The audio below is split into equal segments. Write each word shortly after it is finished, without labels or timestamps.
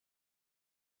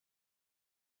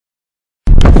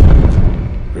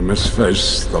We must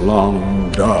face the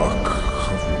long dark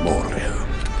of Moria.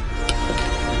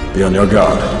 Be on your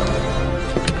guard.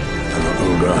 There are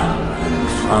older and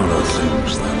fouler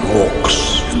things than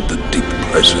orcs in the deep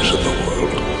places of the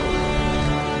world.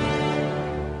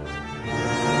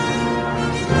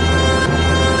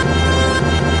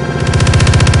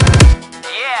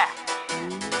 Yeah,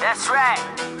 that's right.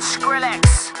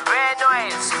 Skrillex, bad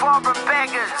noise, former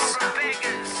beggars.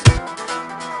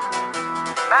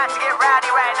 About to get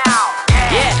rowdy right now.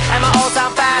 Yeah, I'm an old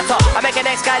town fighter. I make an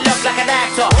next guy look like an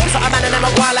actor. So I'm man and I'm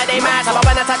a wild like they matter. But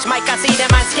when I touch mic, I see them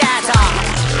man scatter.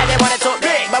 And they wanna talk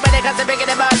big, but when it comes to bigger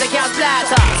than birds, they can't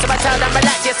splatter. So I tell them,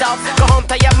 relax yourself, go home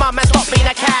to your mum and stop being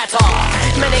a cat.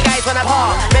 Many guys wanna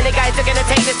par, many guys are gonna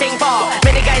take this thing far.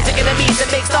 Many guys are gonna be some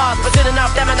big stars, but soon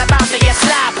enough, them and about to get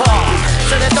slapper.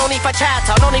 So there's no need for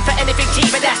chatter, no need for anything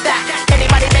cheap, but that's that.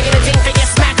 Anybody making a thing for you,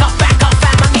 smack up, back up,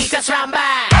 fam, I need to round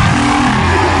back.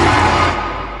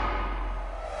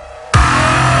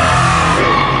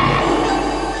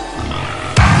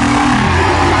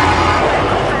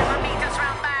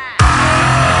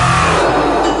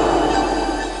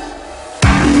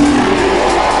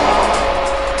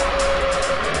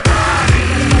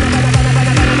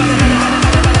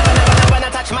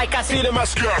 I see them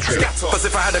as Cause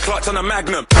if I had a clutch on a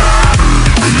magnum.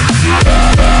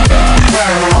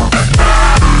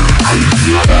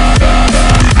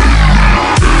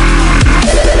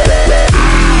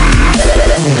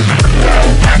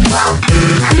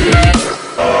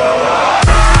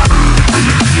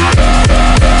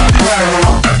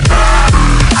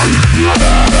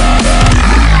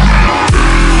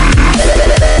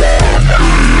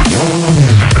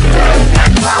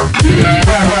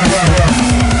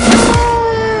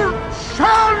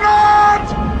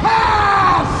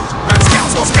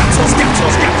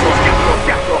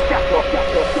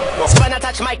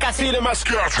 Mike, I see them as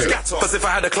scatter. Cause if I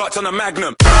had a clutch on a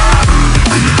magnum.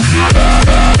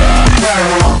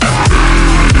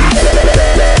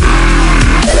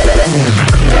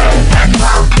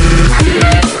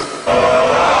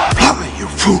 Blimey, you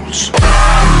fools!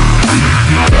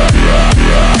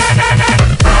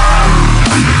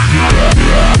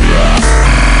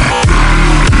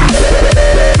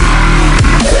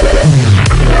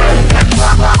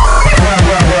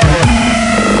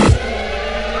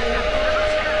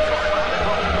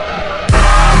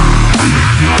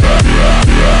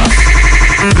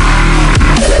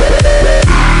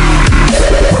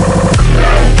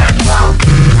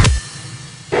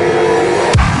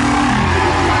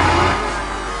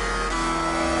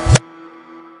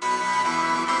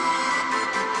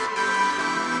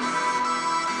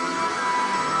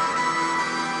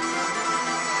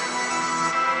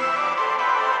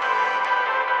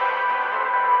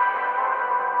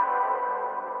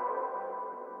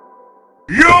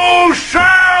 You shall